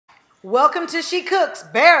Welcome to She Cooks,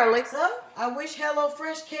 barely. So, I wish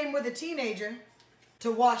HelloFresh came with a teenager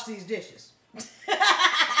to wash these dishes. It's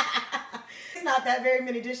not that very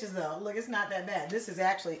many dishes though. Look, it's not that bad. This is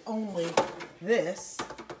actually only this.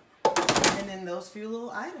 And then those few little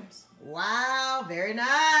items. Wow, very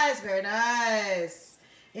nice, very nice.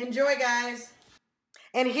 Enjoy, guys.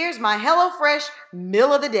 And here's my HelloFresh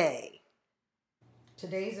meal of the day.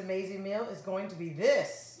 Today's amazing meal is going to be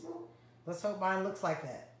this. Let's hope mine looks like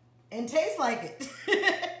that. And tastes like it.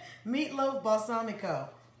 Meatloaf balsamico.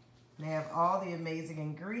 They have all the amazing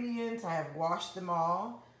ingredients. I have washed them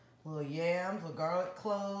all. Little yams, little garlic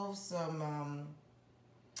cloves, some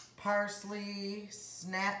parsley,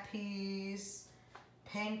 snap peas,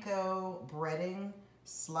 panko breading,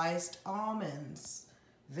 sliced almonds,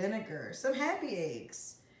 vinegar, some happy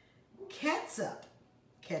eggs, ketchup,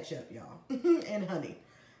 y'all, and honey.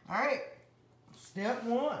 All right, step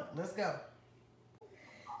one, let's go.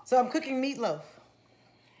 So I'm cooking meatloaf.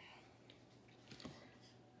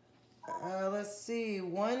 Let's see,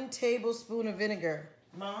 1 tablespoon of vinegar.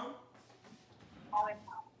 Mom?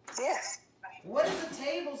 Yes. What is a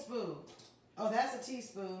tablespoon? Oh, that's a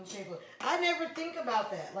teaspoon. I never think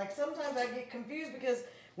about that. Like sometimes I get confused because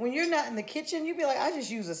when you're not in the kitchen, you be like, I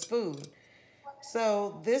just use a spoon.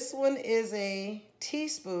 So this one is a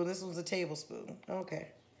teaspoon. This one's a tablespoon. Okay,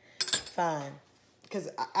 fine. Because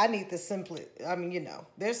I need the simply. I mean, you know,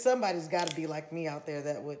 there's somebody's got to be like me out there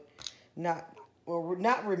that would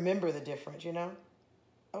not remember the difference, you know?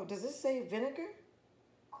 Oh, does this say vinegar?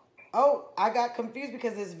 Oh, I got confused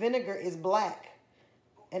because this vinegar is black.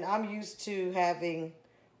 And I'm used to having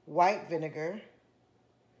white vinegar.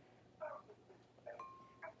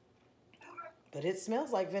 But it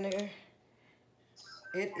smells like vinegar.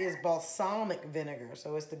 It is balsamic vinegar,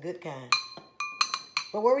 so it's the good kind.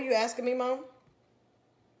 But what were you asking me, Mom?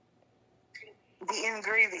 The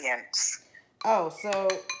ingredients. Oh,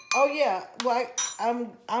 yeah. Well,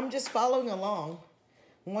 I'm just following along,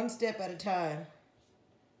 one step at a time.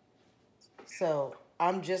 So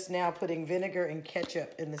I'm just now putting vinegar and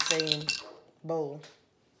ketchup in the same bowl.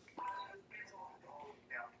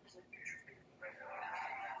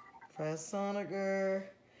 Vinegar,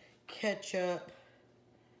 ketchup,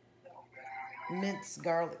 minced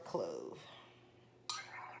garlic clove.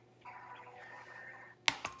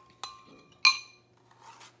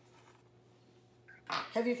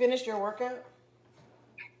 Have you finished your workout?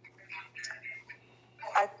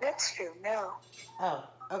 I text you now. Oh,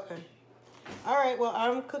 okay. All right, well,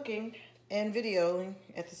 I'm cooking and videoing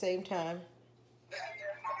at the same time.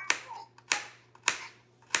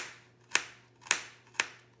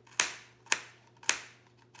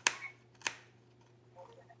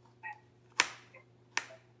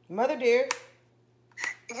 Mother dear.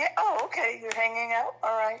 Yeah, oh, okay, you're hanging out?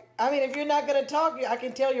 All right. I mean, if you're not going to talk, I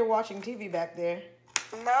can tell you're watching TV back there.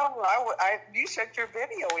 No, you said you're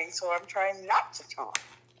videoing, so I'm trying not to talk.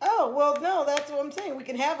 Oh, well, no, that's what I'm saying. We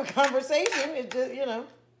can have a conversation. It just, you know.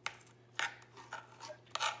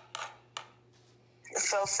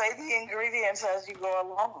 So say the ingredients as you go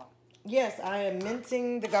along. Yes, I am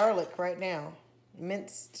mincing the garlic right now.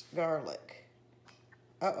 Minced garlic.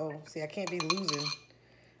 Uh-oh. See, I can't be losing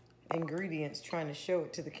ingredients trying to show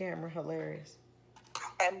it to the camera. Hilarious.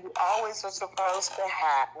 And you always are supposed to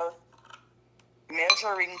have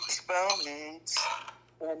measuring spoons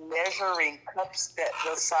and measuring cups that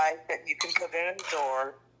the size that you can put in a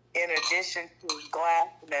drawer, in addition to glass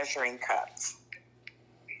measuring cups.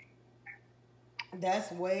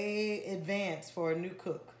 That's way advanced for a new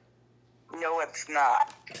cook. No, it's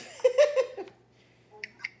not.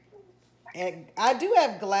 And I do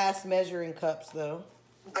have glass measuring cups, though.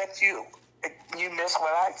 But you missed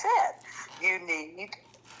what I said. You need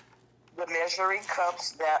the measuring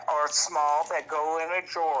cups that are small, that go in a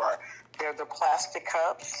drawer. They're the plastic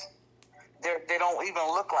cups. They don't even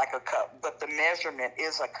look like a cup, but the measurement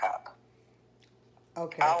is a cup.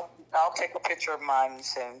 Okay. I'll take a picture of mine and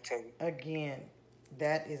send it to you. Again,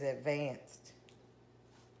 that is advanced.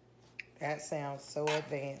 That sounds so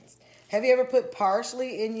advanced. Have you ever put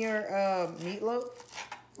parsley in your meatloaf?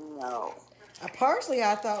 No. Parsley,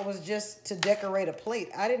 I thought, was just to decorate a plate.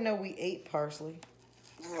 I didn't know we ate parsley.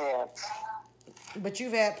 Yes. But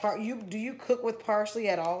you've had do you cook with parsley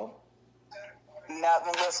at all? Not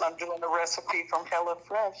unless I'm doing a recipe from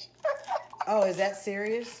HelloFresh. Oh, is that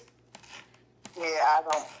serious? Yeah, I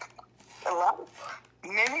don't.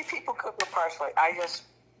 Many people cook with parsley.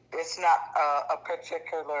 It's not a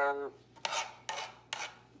particular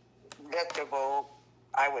vegetable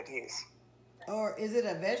I would use. Or is it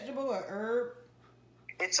a vegetable or herb?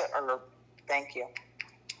 It's a herb. Thank you.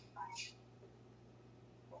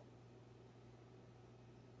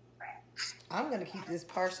 I'm going to keep this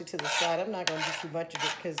parsley to the side. I'm not going to do too much of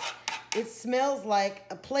it because it smells like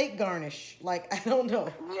a plate garnish. Like, I don't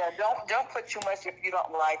know. Yeah, don't put too much if you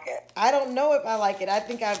don't like it. I don't know if I like it. I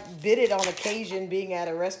think I did it on occasion being at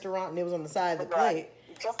a restaurant and it was on the side of the plate.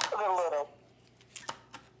 Just put a little.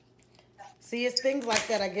 See, it's things like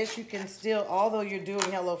that. I guess you can still, although you're doing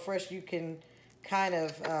HelloFresh, you can kind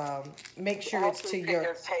of make sure it's to your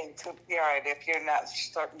taste. Right, if you're not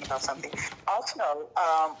certain about something. Also,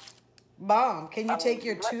 Mom, can you take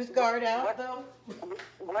your tooth guard out, though?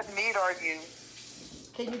 What meat are you?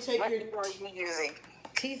 Can you take what your meat are you using?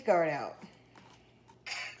 teeth guard out?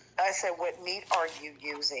 I said, what meat are you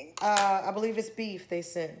using? I believe it's beef they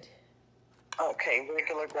sent. Okay,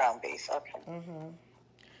 regular ground beef. Okay. Mm-hmm.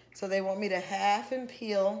 So they want me to half and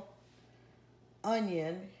peel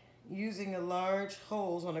onion using a large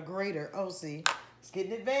holes on a grater. Oh, see, it's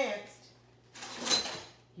getting advanced.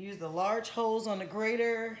 Use the large holes on the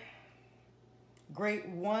grater. Grate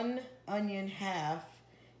one onion half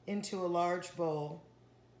into a large bowl.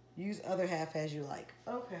 Use other half as you like.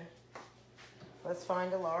 Okay. Let's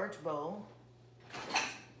find a large bowl.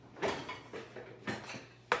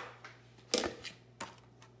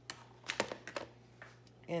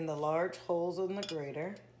 And the large holes on the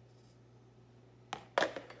grater.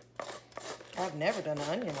 I've never done an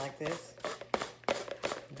onion like this.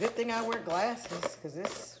 Good thing I wear glasses because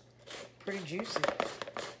it's pretty juicy.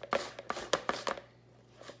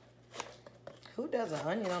 Who does an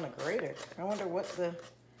onion on a grater? I wonder what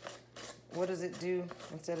does it do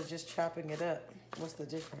instead of just chopping it up? What's the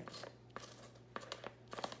difference?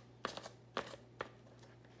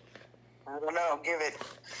 I don't know.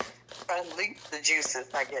 Unleash the juices,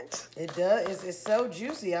 I guess. It does. It's so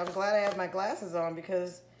juicy. I'm glad I have my glasses on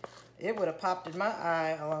because it would have popped in my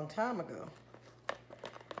eye a long time ago.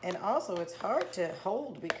 And also, it's hard to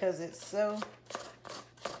hold because it's so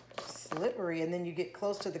slippery, and then you get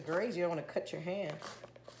close to the graze, you don't want to cut your hand.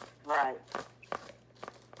 Right.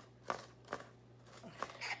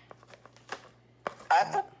 I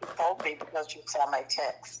thought you told me because you saw my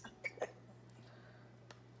text.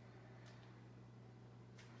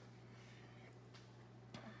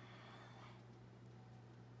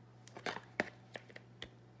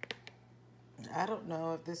 I don't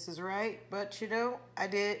know if this is right, but you know, I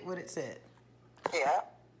did what it said. Yeah.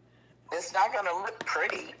 It's not going to look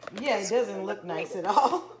pretty. Yeah, it doesn't look nice at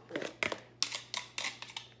all.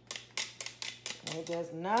 It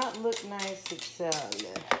does not look nice at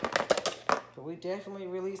all. But we definitely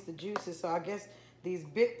released the juices, so I guess these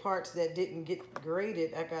big parts that didn't get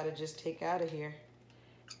grated, I got to just take out of here.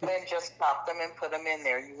 Then just pop them and put them in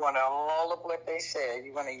there. You want all of what they said.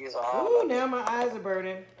 You want to use all Ooh, of now it. my eyes are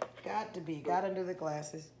burning. Got under the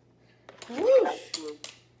glasses. Whoosh.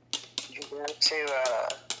 You got to,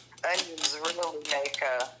 onions really make,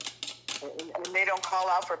 and they don't call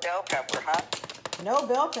out for bell pepper, huh? No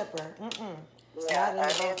bell pepper. Mm-mm. Yeah,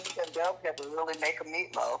 onions and bell pepper really make a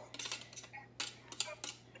meatloaf.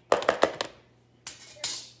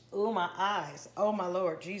 Ooh, my eyes. Oh, my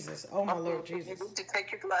Lord Jesus. Oh, my Lord Jesus. You need to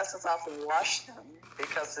take your glasses off and wash them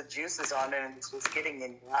because the juice is on it and it's just getting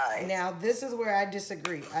in your eyes. Now, this is where I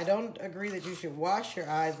disagree. I don't agree that you should wash your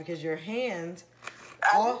eyes because your hands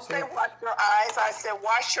I didn't say wash your eyes. I said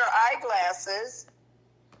wash your eyeglasses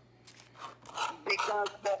because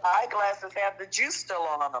the eyeglasses have the juice still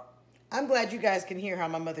on them. I'm glad you guys can hear how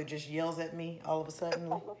my mother just yells at me all of a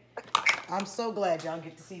sudden. I'm so glad y'all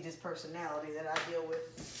get to see this personality that I deal with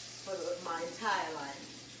for my entire life.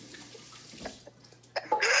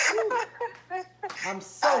 I'm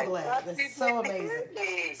so glad. That's so amazing.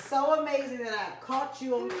 So amazing that I caught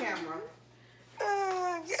you on camera.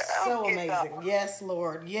 So amazing. Yes,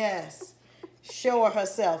 Lord. Yes. Show her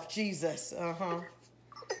herself, Jesus.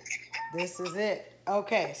 This is it.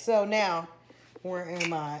 Okay, so now, where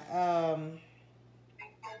am I?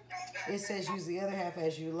 It says use the other half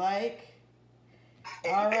as you like.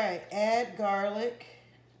 All right, add garlic.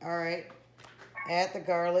 All right, add the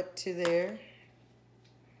garlic to there.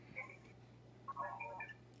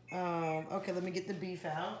 Okay, let me get the beef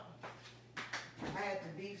out. I had the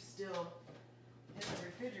beef still in the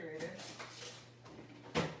refrigerator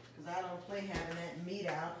because I don't play having that meat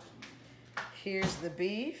out. Here's the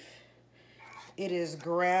beef. It is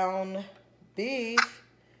ground beef.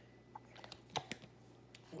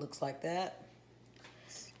 Looks like that.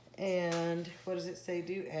 And what does it say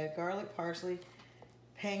do? Add garlic, parsley,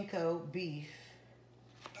 panko beef.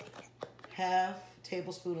 Half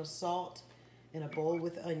tablespoon of salt in a bowl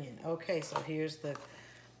with onion. Okay, so here's the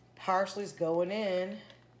parsley's going in.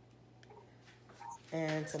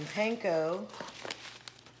 And some panko.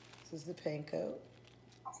 This is the panko.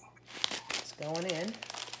 It's going in.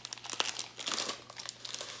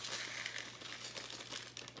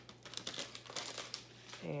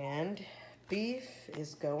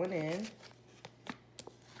 is going in.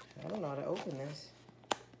 I don't know how to open this.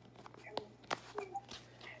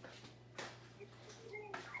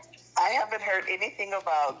 I haven't heard anything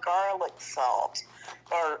about garlic salt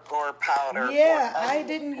or powder. Yeah, or I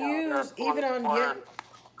didn't use even on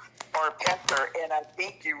or pepper, and I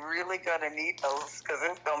think you're really gonna need those because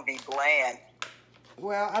it's gonna be bland.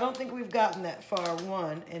 Well, I don't think we've gotten that far,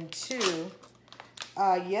 one. And two,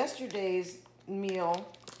 yesterday's meal,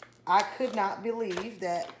 I could not believe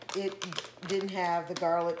that it didn't have the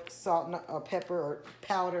garlic, salt, or pepper, or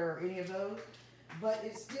powder, or any of those. But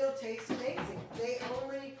it still tastes amazing. They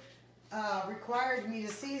only required me to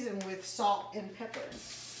season with salt and pepper.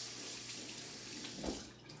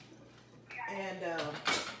 And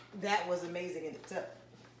that was amazing in itself.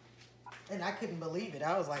 And I couldn't believe it.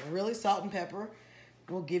 I was like, really? Salt and pepper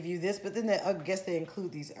will give you this? But then I guess they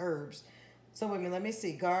include these herbs. So wait a minute, let me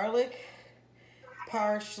see. Garlic,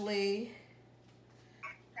 parsley.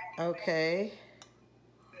 Okay.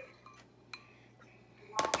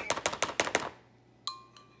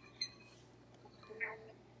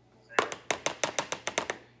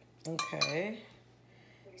 Okay.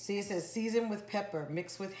 See, it says season with pepper,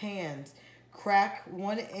 mix with hands, crack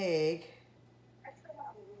 1 egg.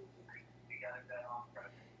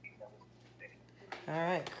 All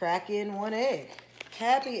right, crack in 1 egg.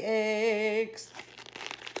 Happy eggs.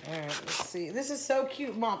 All right, let's see. This is so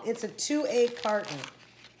cute, Mom. It's a 2-egg carton.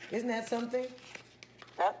 Isn't that something?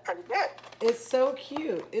 That's pretty good. It's so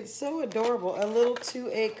cute. It's so adorable. A little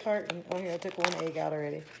 2-egg carton. Oh, here, I took 1 egg out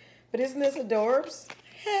already. But isn't this adorbs?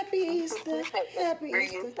 Happy Easter. Happy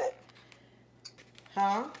Easter. Reuse it.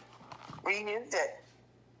 Huh? Reuse it.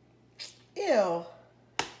 Ew.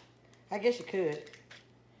 I guess you could.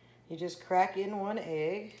 You just crack in 1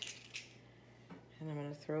 egg. And I'm going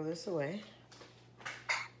to throw this away.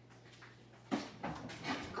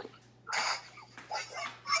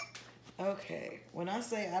 Okay. When I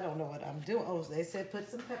say I don't know what I'm doing, oh, they said put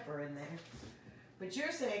some pepper in there. But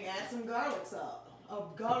you're saying add some garlic salt,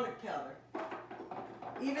 garlic powder.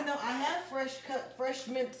 Even though I have fresh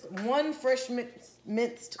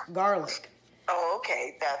minced garlic. Oh,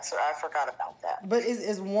 okay. I forgot about that. But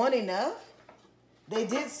is 1 enough? They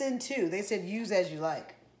did send 2. They said use as you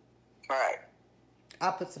like. All right.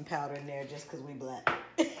 I'll put some powder in there just because we black.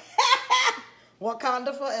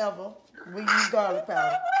 Wakanda forever. We use garlic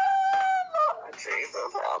powder. Lord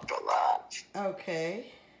Jesus, help a lot. Okay.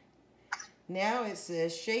 Now it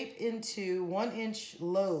says shape into 1-inch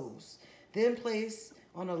loaves. Then place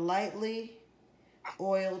on a lightly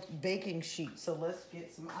oiled baking sheet. So let's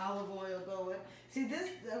get some olive oil going. See, this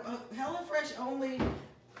HelloFresh only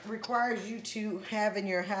requires you to have in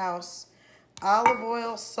your house olive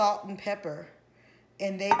oil, salt, and pepper.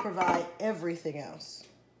 And they provide everything else.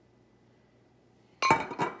 All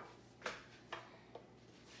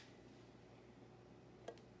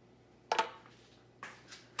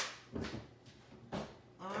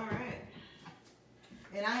right.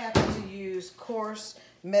 And I happen to use coarse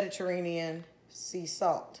Mediterranean sea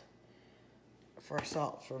salt for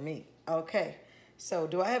salt for me. Okay. So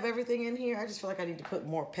do I have everything in here? I just feel like I need to put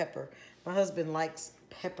more pepper. My husband likes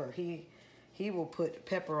pepper. He will put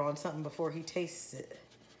pepper on something before he tastes it.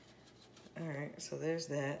 All right, so there's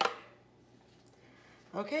that.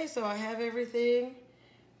 Okay, so I have everything.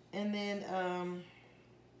 And then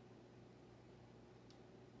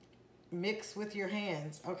mix with your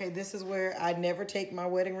hands. Okay, this is where I never take my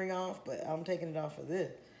wedding ring off, but I'm taking it off of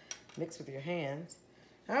this. Mix with your hands.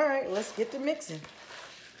 All right, let's get to mixing.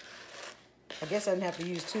 I guess I didn't have to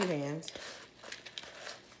use 2 hands,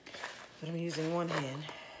 but I'm using 1 hand.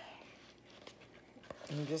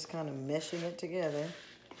 I'm just kind of meshing it together.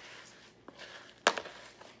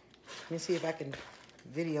 Let me see if I can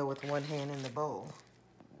video with 1 hand in the bowl.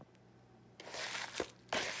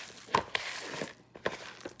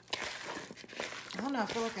 I don't know, I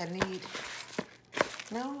feel like I need...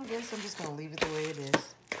 No, I guess I'm just going to leave it the way it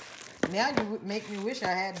is. Now you make me wish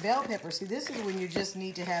I had bell peppers. See, this is when you just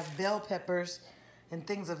need to have bell peppers and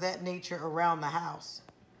things of that nature around the house.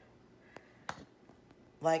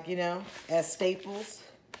 Like, you know, as staples,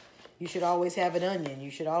 you should always have an onion.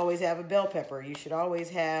 You should always have a bell pepper. You should always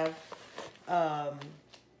have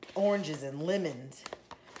oranges and lemons.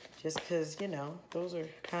 Just because, you know, those are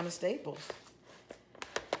kind of staples.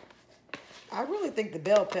 I really think the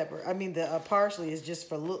the parsley is just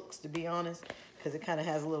for looks, to be honest. Because it kind of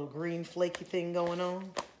has a little green flaky thing going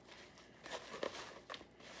on.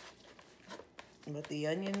 But the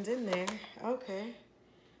onion's in there. Okay.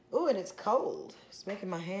 Oh, and it's cold. It's making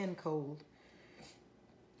my hand cold.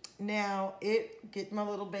 Now, get my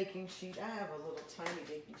little baking sheet. I have a little tiny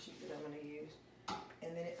baking sheet that I'm going to use.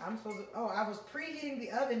 And then I'm supposed to, oh, I was preheating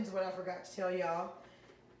the ovens, what I forgot to tell y'all,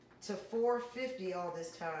 to 450 all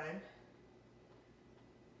this time.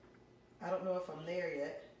 I don't know if I'm there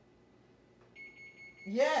yet.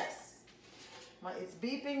 Yes. It's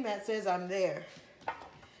beeping, that says I'm there.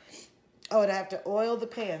 Oh, and I have to oil the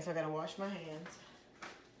pan, so I gotta wash my hands.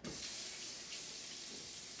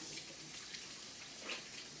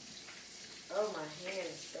 Oh, my hand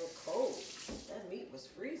is so cold. That meat was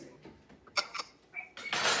freezing.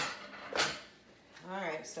 All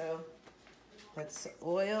right, so let's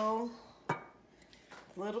oil the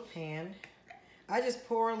little pan. I just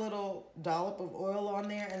pour a little dollop of oil on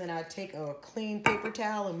there, and then I take a clean paper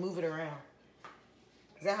towel and move it around.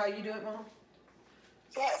 Is that how you do it, Mom?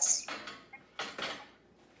 Yes.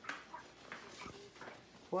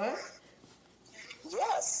 What?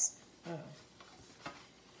 Yes. Oh.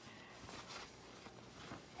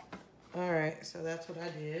 All right, so that's what I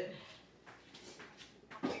did.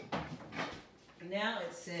 Now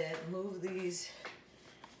it said move these,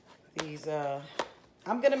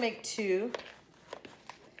 I'm gonna make 2,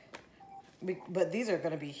 but these are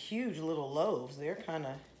gonna be huge little loaves. They're kind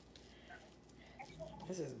of,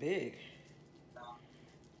 this is big.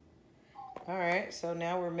 All right, so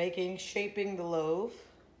now we're shaping the loaf.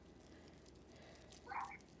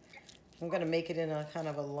 I'm gonna make it in a kind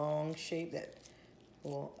of a long shape that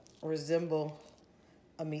will resemble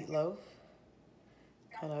a meatloaf.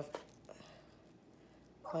 Kind of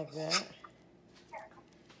like that.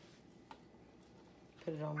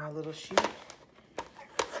 Put it on my little sheet.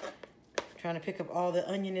 Trying to pick up all the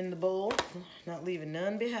onion in the bowl, not leaving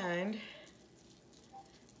none behind.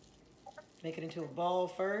 Make it into a ball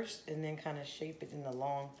first, and then kind of shape it in the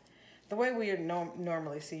long, the way we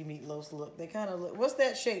normally see meatloaves look. They kind of look, what's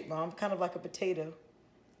that shape, Mom? Kind of like a potato.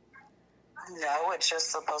 No, it's just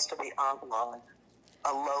supposed to be oblong.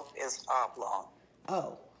 A loaf is oblong.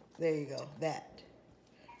 Oh, there you go, that.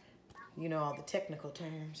 You know all the technical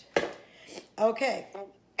terms. Okay.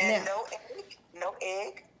 And now, no egg? No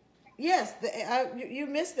egg? Yes, you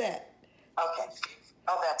missed that. Okay.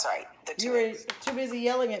 Oh, that's right. You were too busy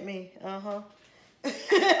yelling at me. Uh-huh.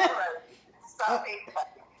 Sorry.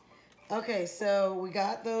 Okay, so we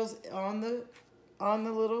got those on the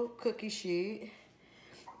little cookie sheet.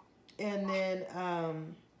 And then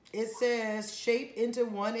it says shape into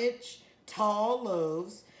 1-inch tall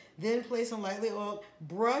loaves, then place on lightly oiled,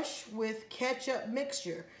 brush with ketchup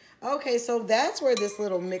mixture. Okay, so that's where this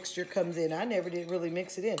little mixture comes in. I never did really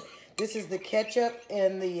mix it in. This is the ketchup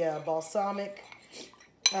and the balsamic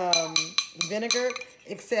vinegar,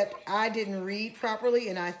 except I didn't read properly,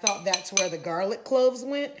 and I thought that's where the garlic cloves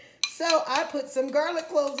went. So I put some garlic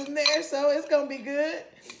cloves in there, so it's going to be good.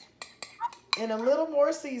 And a little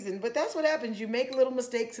more seasoned. But that's what happens. You make little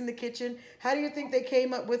mistakes in the kitchen. How do you think they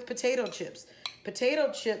came up with potato chips?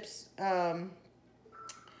 Potato chips, that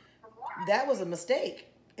was a mistake.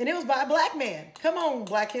 And it was by a black man. Come on,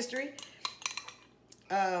 Black History.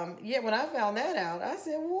 Yeah, when I found that out, I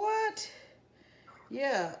said, what?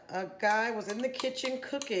 Yeah, a guy was in the kitchen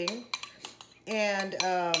cooking, and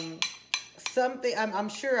something, I'm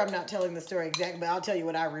sure I'm not telling the story exactly, but I'll tell you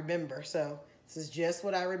what I remember. So this is just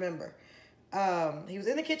what I remember. He was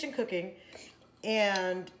in the kitchen cooking,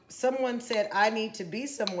 and someone said, I need to be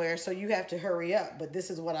somewhere, so you have to hurry up, but this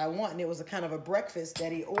is what I want. And it was a kind of a breakfast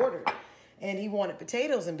that he ordered, and he wanted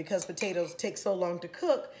potatoes, and because potatoes take so long to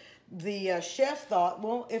cook, the chef thought,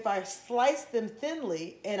 well, if I slice them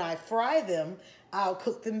thinly and I fry them, I'll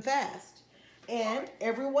cook them fast. And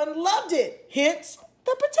everyone loved it, hence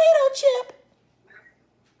the potato chip.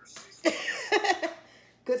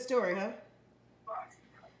 Good story, huh?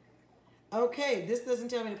 Okay, this doesn't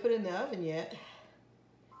tell me to put it in the oven yet.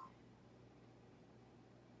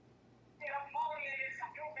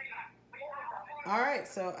 All right,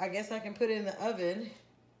 so I guess I can put it in the oven.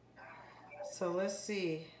 So let's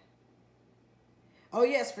see. Oh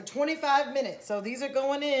yes, for 25 minutes. So these are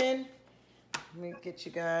going in. Let me get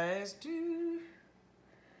you guys.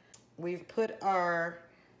 We've put our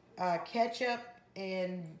ketchup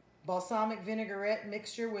and balsamic vinaigrette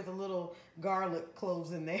mixture with a little garlic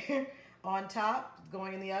cloves in there on top,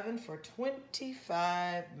 going in the oven for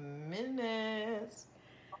 25 minutes.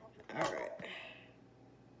 All right.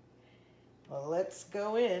 Well, let's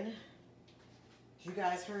go in. You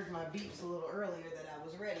guys heard my beeps a little earlier that I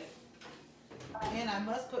was ready. And I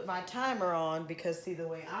must put my timer on because, see, the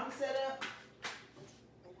way I'm set up,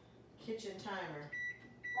 kitchen timer,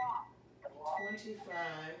 25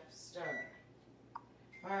 start.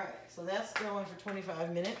 All right, so that's going for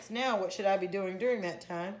 25 minutes. Now, what should I be doing during that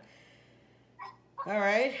time? All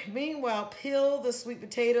right, meanwhile, peel the sweet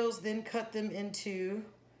potatoes, then cut them into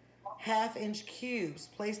 1/2-inch cubes.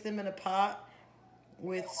 Place them in a pot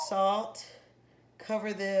with salt.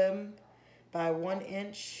 Cover them by 1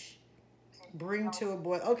 inch. Bring to a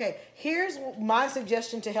boil. Okay, here's my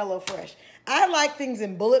suggestion to HelloFresh. I like things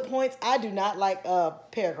in bullet points. I do not like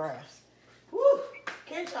paragraphs. Woo!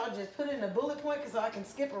 Can't y'all just put it in a bullet point so I can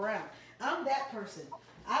skip around? I'm that person.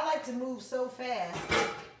 I like to move so fast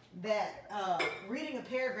that reading a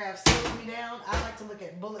paragraph slows me down. I like to look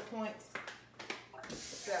at bullet points.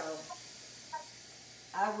 So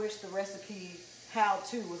I wish the recipe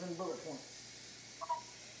how-to was in bullet points.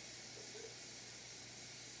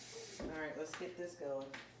 All right, let's get this going.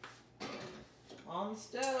 On the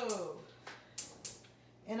stove.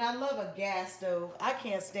 And I love a gas stove. I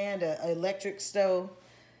can't stand an electric stove.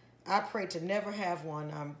 I pray to never have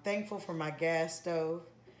one. I'm thankful for my gas stove.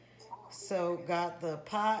 So got the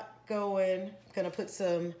pot going. Gonna put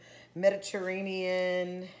some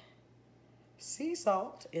Mediterranean sea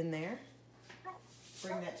salt in there.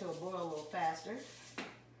 Bring that to a boil a little faster.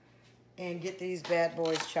 And get these bad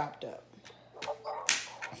boys chopped up.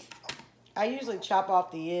 I usually chop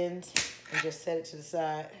off the ends and just set it to the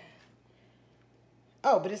side.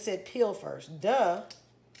 Oh, but it said peel first. Duh.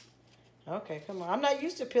 Okay, come on. I'm not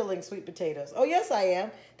used to peeling sweet potatoes. Oh, yes, I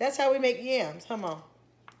am. That's how we make yams. Come on.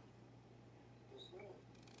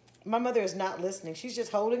 My mother is not listening. She's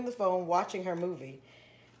just holding the phone, watching her movie.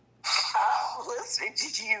 I'm listening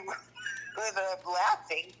to you, but I'm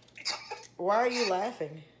laughing. Why are you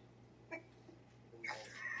laughing?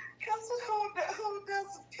 Because who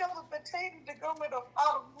doesn't peel a potato to go in a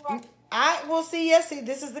pot of water?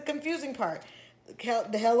 This is the confusing part.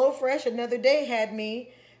 The HelloFresh another day had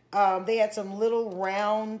me, they had some little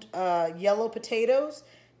round yellow potatoes,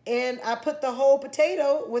 and I put the whole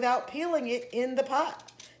potato without peeling it in the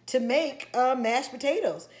pot to make mashed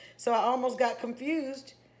potatoes. So I almost got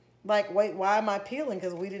confused. Like, wait, why am I peeling?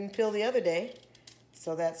 Because we didn't peel the other day.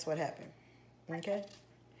 So that's what happened. Okay?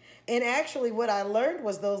 And actually what I learned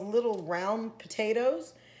was those little round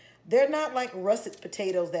potatoes, they're not like russet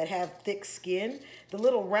potatoes that have thick skin. The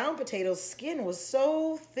little round potatoes' skin was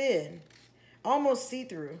so thin, almost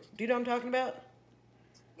see-through. Do you know what I'm talking about?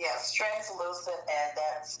 Yes, translucent, and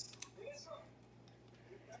that's...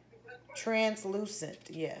 Translucent.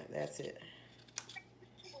 Yeah, that's it.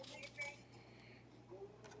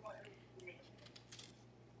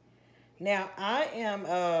 Now, I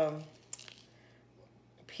am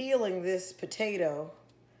peeling this potato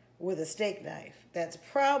with a steak knife. That's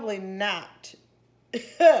probably not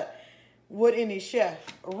what any chef,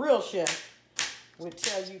 a real chef, would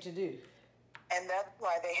tell you to do. And that's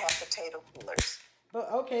why they have potato peelers.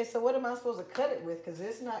 But, okay, so what am I supposed to cut it with? Because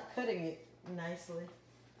it's not cutting it nicely.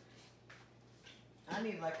 I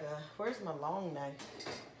need like a, where's my long knife?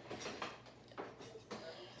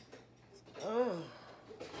 Oh.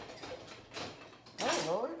 Oh,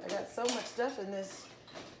 Lord, I got so much stuff in this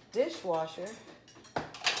dishwasher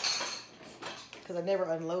because I never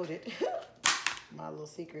unload it. My little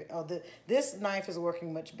secret. Oh, this knife is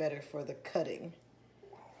working much better for the cutting.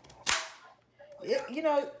 You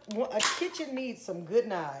know, a kitchen needs some good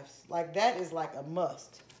knives. Like, that is like a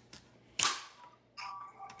must.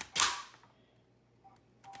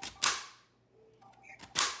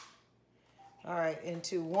 All right,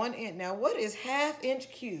 into 1 inch. Now, what is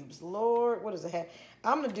 1/2-inch cubes? Lord, what is a half?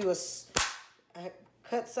 I'm going to do a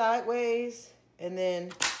cut sideways and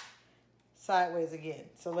then sideways again.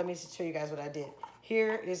 So let me show you guys what I did.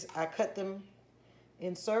 Here is, I cut them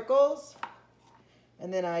in circles,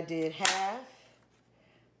 and then I did half,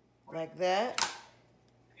 like that.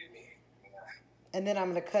 And then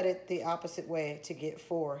I'm going to cut it the opposite way to get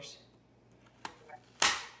 4s.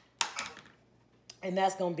 And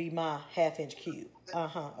that's going to be my 1/2-inch cube.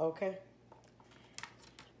 Okay.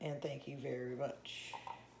 And thank you very much.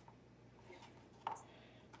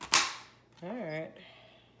 All right.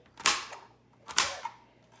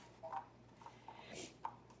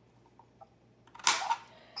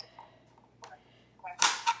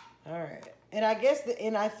 All right. And I guess,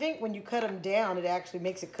 and I think when you cut them down, it actually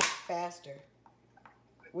makes it cook faster.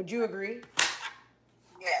 Would you agree?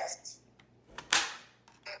 Yes.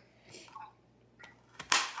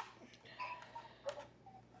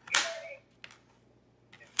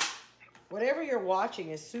 Whatever you're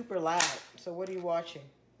watching is super loud. So what are you watching?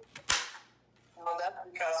 Well, that's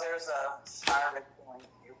because there's a siren point.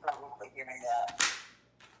 You're probably hearing that.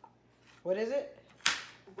 What is it?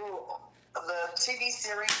 Bull. The TV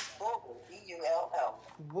series Bull. B-U-L-L.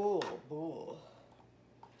 Bull.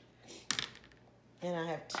 And I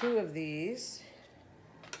have 2 of these.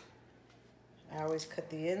 I always cut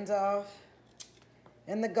the ends off.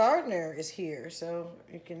 And the gardener is here, so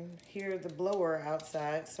you can hear the blower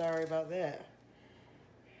outside. Sorry about that.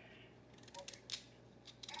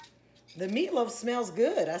 The meatloaf smells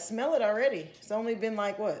good. I smell it already. It's only been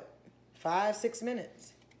like, what, 5-6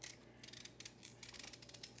 minutes.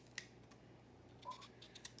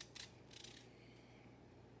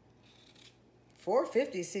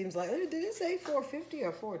 $4.50 seems like, did it say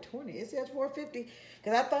 $4.50 or $4.20? It says $4.50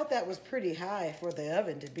 because I thought that was pretty high for the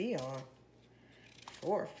oven to be on.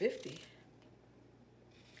 $4.50.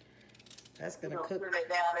 That's gonna cook. Turn it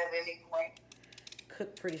down at any point.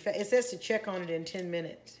 Cook pretty fast. It says to check on it in 10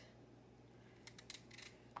 minutes.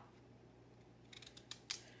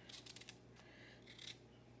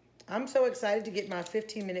 I'm so excited to get my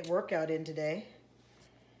 15-minute workout in today.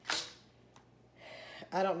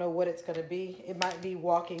 I don't know what it's going to be. It might be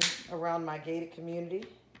walking around my gated community.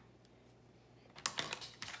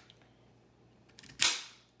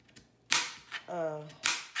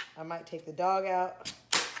 I might take the dog out.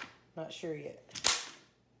 Not sure yet.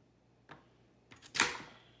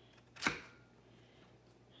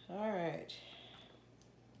 All right.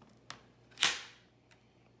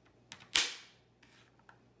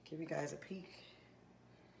 Give you guys a peek.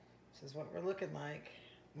 This is what we're looking like.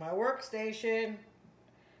 My workstation.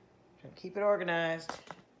 Keep it organized.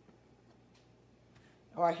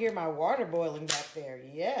 Oh, I hear my water boiling back there.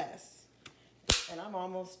 Yes. And I'm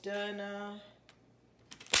almost done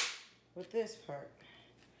with this part.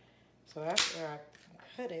 So after I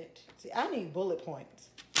cut it, see, I need bullet points.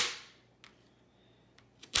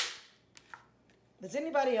 Does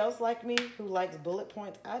anybody else like me who likes bullet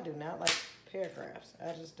points? I do not like paragraphs.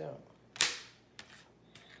 I just don't.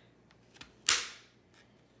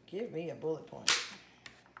 Give me a bullet point.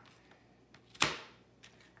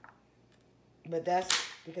 But that's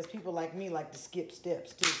because people like me like to skip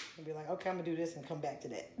steps too. And be like, okay, I'm gonna do this and come back to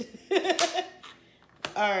that.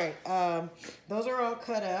 All right, those are all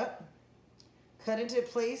cut up. Cut into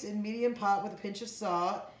place in medium pot with a pinch of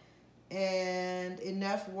salt and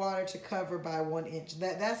enough water to cover by 1 inch.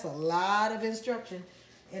 That's a lot of instruction.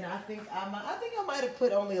 And I think I might have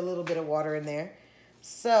put only a little bit of water in there.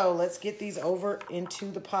 So let's get these over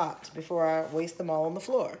into the pot before I waste them all on the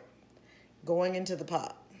floor. Going into the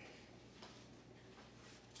pot.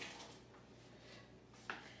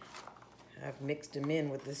 I've mixed them in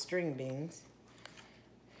with the string beans.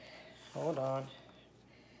 Hold on.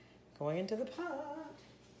 Going into the pot.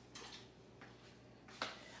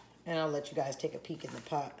 And I'll let you guys take a peek in the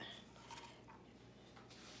pot.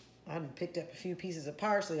 I picked up a few pieces of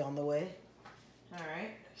parsley on the way. All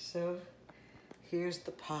right, so here's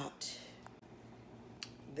the pot.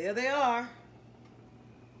 There they are.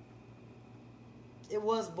 It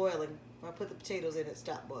was boiling. When I put the potatoes in, it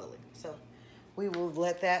stopped boiling. So we will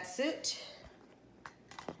let that sit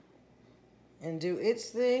and do its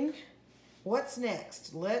thing. What's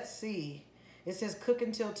next? Let's see. It says cook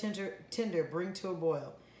until tender, bring to a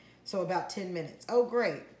boil. So about 10 minutes. Oh,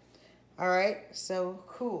 great. All right, so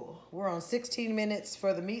cool. We're on 16 minutes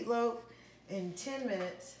for the meatloaf. In 10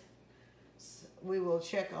 minutes, we will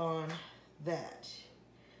check on that.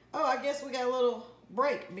 Oh, I guess we got a little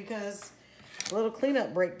break because, a little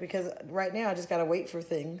cleanup break because right now I just got to wait for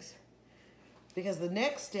things. Because the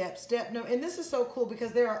next step no, and this is so cool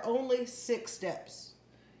because there are only 6 steps.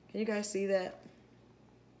 Can you guys see that?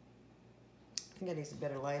 I think I need some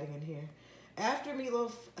better lighting in here. After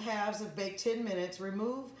meatloaf halves have baked 10 minutes,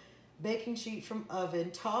 remove baking sheet from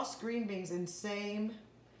oven. Toss green beans in same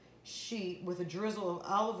sheet with a drizzle of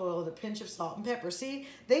olive oil and a pinch of salt and pepper. See,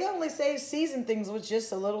 they only say season things with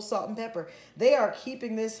just a little salt and pepper. They are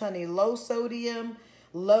keeping this, honey, low sodium,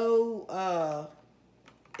 low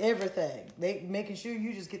everything. They making sure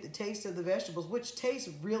you just get the taste of the vegetables, which tastes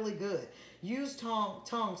really good. Use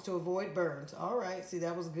tongs to avoid burns. All right, see,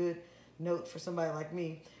 that was a good note for somebody like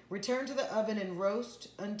me. Return to the oven and roast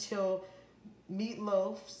until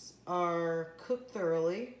meatloafs are cooked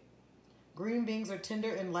thoroughly. Green beans are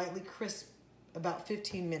tender and lightly crisp, about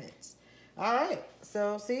 15 minutes. All right,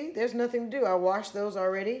 so see, there's nothing to do. I washed those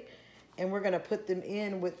already, and we're going to put them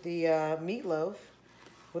in with the meatloaf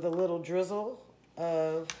with a little drizzle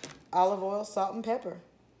of olive oil, salt, and pepper.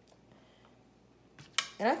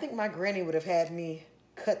 And I think my granny would have had me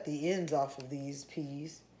cut the ends off of these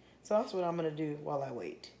peas. So that's what I'm going to do while I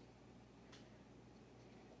wait.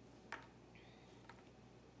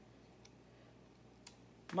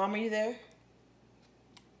 Mom, are you there?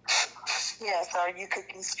 Yes. Are you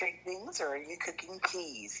cooking string beans or are you cooking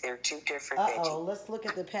peas? They're two different Uh-oh, let's look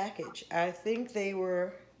at the package. I think they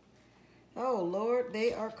were, oh, Lord,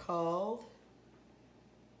 they are called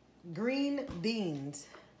green beans.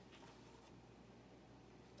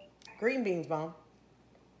 Green beans, Mom.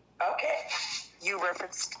 you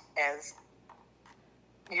referenced as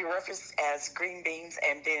green beans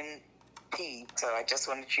and then pea. So I just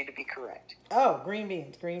wanted you to be correct. Oh, green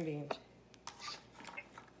beans, green beans.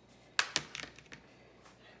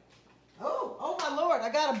 Oh my Lord,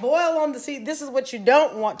 I got a boil on the seed. This is what you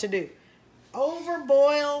don't want to do.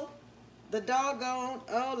 Overboil the doggone,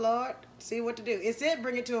 oh Lord, see what to do. It said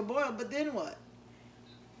bring it to a boil, but then what?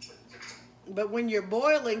 But when your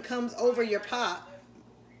boiling comes over your pot,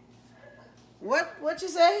 what you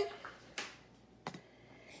say?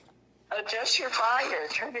 Adjust your fire,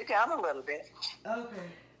 turn it down a little bit. Okay,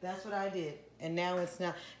 that's what I did. And now it's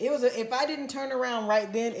not. If I didn't turn around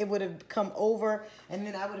right then, it would have come over, and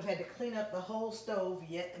then I would have had to clean up the whole stove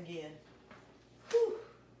yet again. Whew,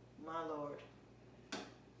 my Lord.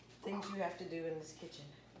 Things you have to do in this kitchen.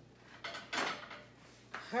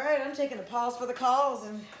 All right, I'm taking a pause for the calls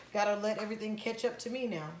and gotta let everything catch up to me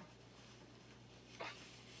now.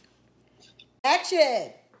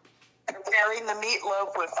 Action! Preparing the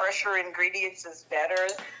meatloaf with fresher ingredients is better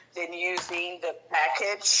than using the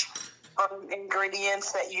package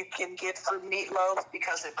ingredients that you can get for meatloaf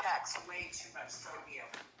because it packs way too much sodium.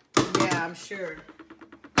 Yeah, I'm sure.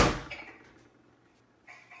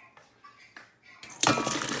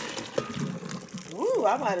 Ooh,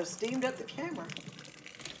 I might have steamed up the camera.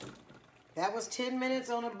 That was 10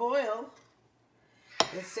 minutes on a boil.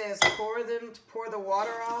 It says pour the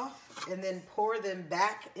water off and then pour them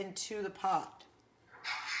back into the pot.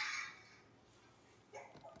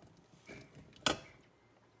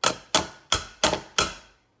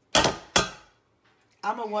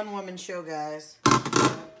 I'm a one-woman show, guys.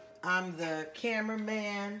 I'm the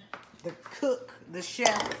cameraman, the cook, the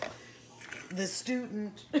chef, the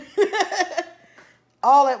student.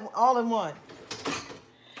 all in one.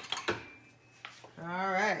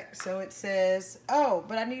 All right, so it says, oh,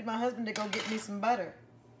 but I need my husband to go get me some butter.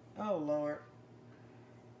 Oh, Lord.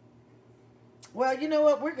 Well, you know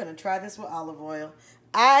what? We're going to try this with olive oil.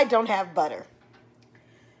 I don't have butter.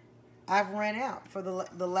 I've ran out for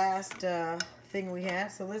the last thing we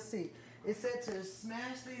had. So let's see. It said to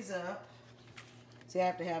smash these up. See, I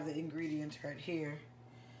have to have the ingredients right here.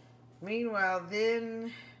 Meanwhile,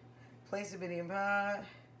 then place a in pot.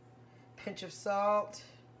 Pinch of salt.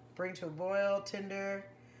 Bring to a boil, tender.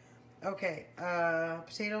 Okay,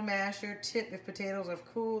 potato masher, tip if potatoes have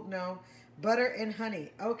cooled. No, butter and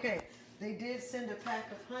honey. Okay, they did send a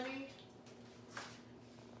pack of honey.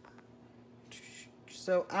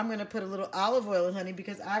 So I'm going to put a little olive oil in honey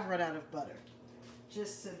because I've run out of butter.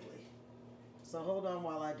 Just simply. So hold on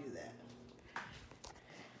while I do that.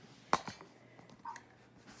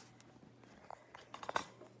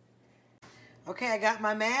 Okay, I got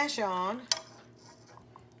my mash on.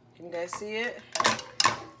 Can you guys see it?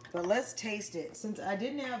 But let's taste it. Since I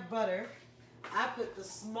didn't have butter, I put the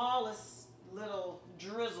smallest little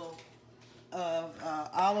drizzle of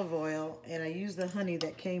olive oil, and I used the honey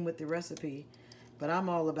that came with the recipe. But I'm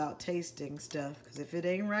all about tasting stuff, because if it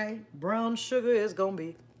ain't right, brown sugar is gonna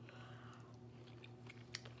be.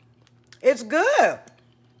 It's good.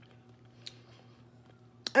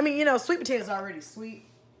 I mean, you know, sweet potatoes are already sweet,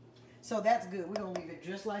 so that's good. We're gonna leave it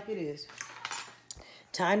just like it is.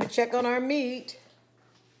 Time to check on our meat.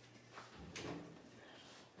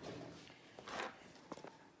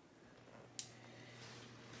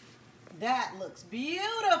 That looks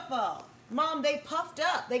beautiful. Mom, they puffed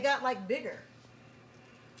up. They got like bigger.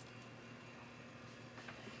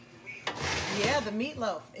 Yeah, the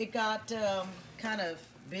meatloaf. It got kind of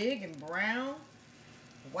big and brown.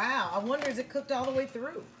 Wow, I wonder is it cooked all the way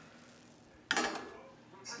through?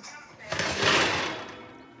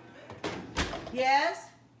 Yes?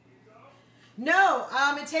 No,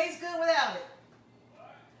 it tastes good without it.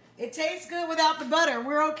 It tastes good without the butter.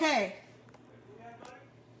 We're okay.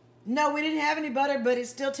 No, we didn't have any butter, but it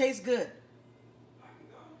still tastes good.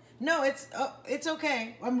 No, it's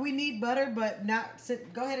okay. We need butter, but not.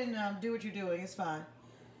 Go ahead and do what you're doing. It's fine.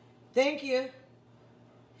 Thank you.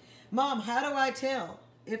 Mom, how do I tell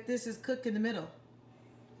if this is cooked in the middle?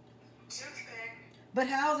 Toothpick. But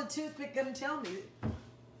how is a toothpick going to tell me?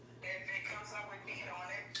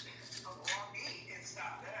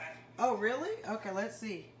 Oh, really? Okay, let's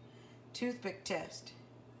see. Toothpick test.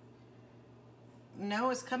 No,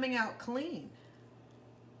 it's coming out clean.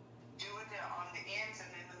 Do it on the ends and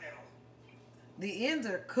in the middle. The ends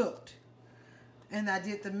are cooked. And I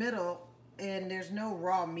did the middle, and there's no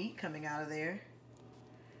raw meat coming out of there.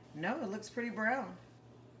 No, it looks pretty brown.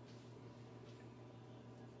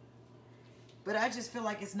 But I just feel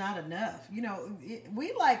like it's not enough. You know,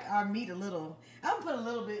 we like our meat a little. I'm going to put a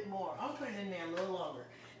little bit more. I'm putting it in there a little longer.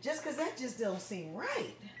 Just because that just don't seem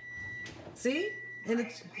right. See? And we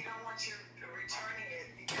don't want you to return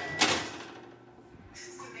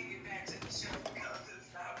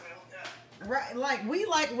Right, like we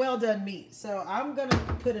like well done meat. So I'm gonna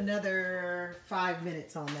put another 5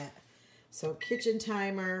 minutes on that. So kitchen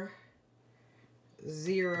timer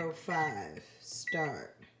 05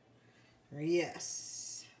 start.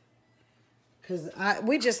 Yes. Cause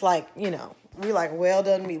we just like, you know, we like well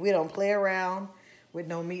done meat. We don't play around with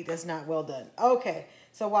no meat that's not well done. Okay,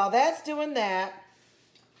 so while that's doing that,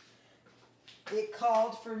 it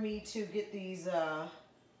called for me to get these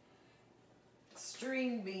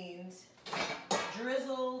string beans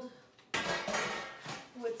drizzled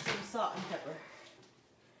with some salt and pepper.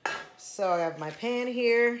 So I have my pan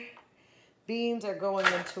here. Beans are going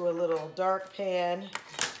into a little dark pan.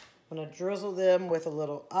 I'm gonna drizzle them with a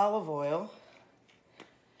little olive oil.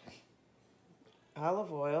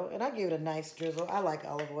 Olive oil, and I give it a nice drizzle. I like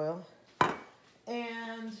olive oil.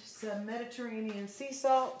 And some Mediterranean sea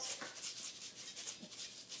salt.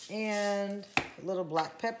 And a little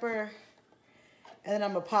black pepper. And then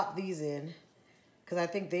I'm gonna pop these in because I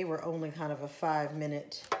think they were only kind of a 5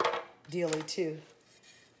 minute dealy too.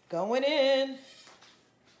 Going in.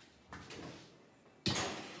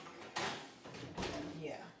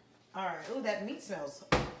 Yeah. All right. Oh, that meat smells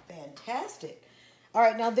fantastic. All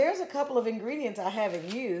right. Now there's a couple of ingredients I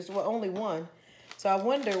haven't used. Well, only one. So I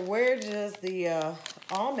wonder, where does the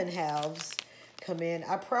almond halves come in?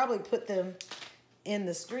 I probably put them in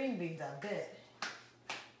the string beans, I bet,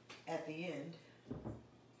 at the end.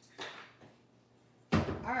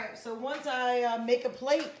 All right, so once I make a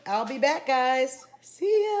plate, I'll be back, guys.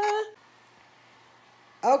 See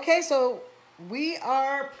ya. Okay, so we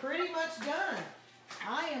are pretty much done.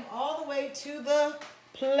 I am all the way to the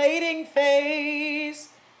plating phase.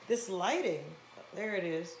 This lighting, there it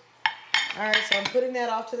is. All right, so I'm putting that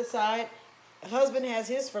off to the side. Husband has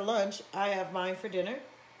his for lunch. I have mine for dinner.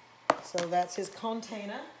 So that's his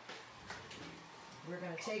container. We're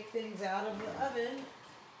gonna take things out of the oven.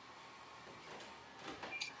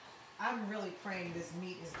 I'm really praying this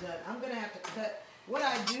meat is done. I'm gonna have to cut. What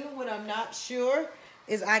I do when I'm not sure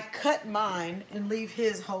is I cut mine and leave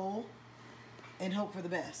his whole and hope for the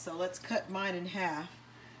best. So let's cut mine in half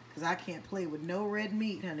because I can't play with no red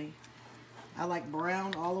meat, honey. I like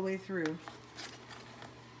brown all the way through.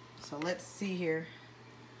 So let's see here.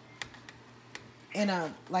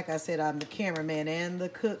 And like I said, I'm the cameraman and the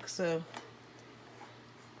cook, so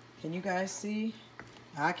can you guys see?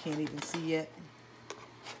 I can't even see yet.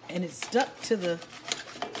 And it's stuck to the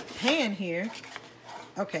pan here.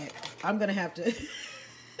 Okay, I'm gonna have to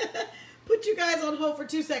put you guys on hold for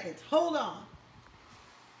 2 seconds. Hold on.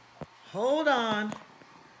 Hold on.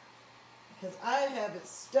 Because I have it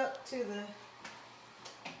stuck to the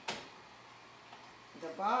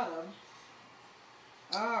bottom.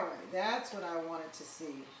 All right, that's what I wanted to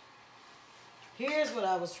see. Here's what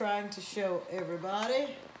I was trying to show everybody.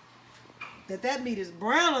 That meat is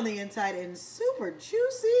brown on the inside and super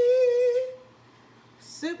juicy.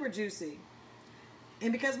 Super juicy.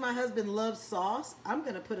 And because my husband loves sauce, I'm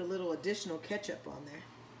going to put a little additional ketchup on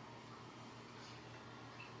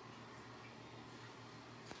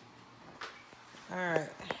there. All right.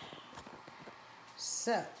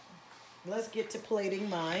 So, let's get to plating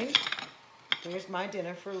mine. Here's my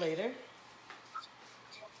dinner for later.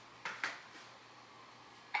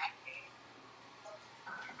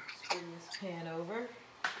 Bring this pan over.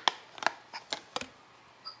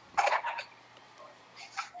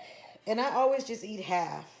 And I always just eat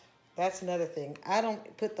half. That's another thing. I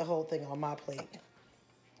don't put the whole thing on my plate.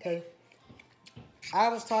 Okay? I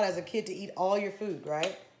was taught as a kid to eat all your food,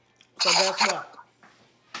 right? So guess what?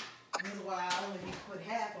 This is why I only need to put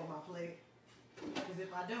half on my plate. Because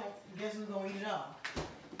if I don't, guess who's going to eat it all?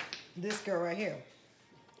 This girl right here.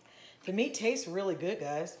 The meat tastes really good,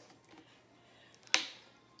 guys.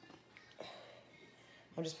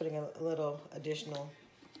 I'm just putting a little additional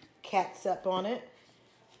catsup on it.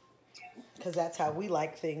 Because that's how we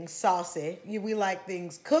like things, saucy. We like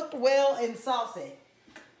things cooked well and saucy.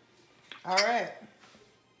 All right.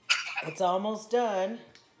 It's almost done.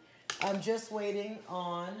 I'm just waiting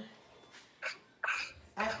on...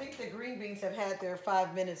 I think the green beans have had their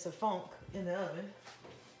 5 minutes of funk in the oven.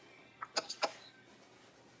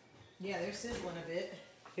 Yeah, they're sizzling a bit.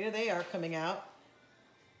 Here they are coming out.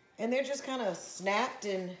 And they're just kind of snapped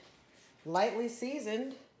and lightly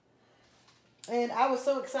seasoned. And I was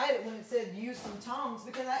so excited when it said use some tongs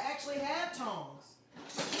because I actually have tongs.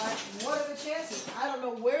 Like, what are the chances? I don't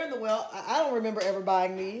know where in the world. I don't remember ever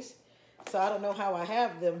buying these. So I don't know how I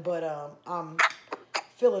have them, but I'm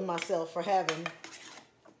feeling myself for having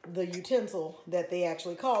the utensil that they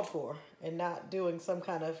actually called for and not doing some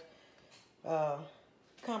kind of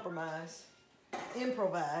compromise.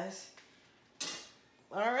 improvise.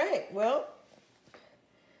 All right, well,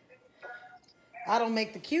 I don't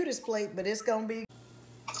make the cutest plate, but it's gonna be.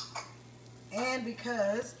 And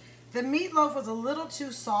because the meatloaf was a little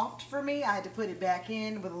too soft for me, I had to put it back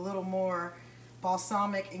in with a little more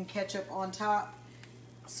balsamic and ketchup on top.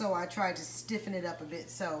 So I tried to stiffen it up a bit.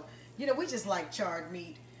 So, you know, we just like charred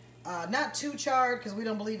meat. Not too charred because we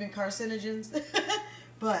don't believe in carcinogens.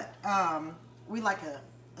 But we like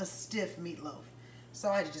a stiff meatloaf. So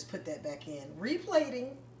I had to just put that back in.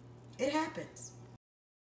 Replating, it happens.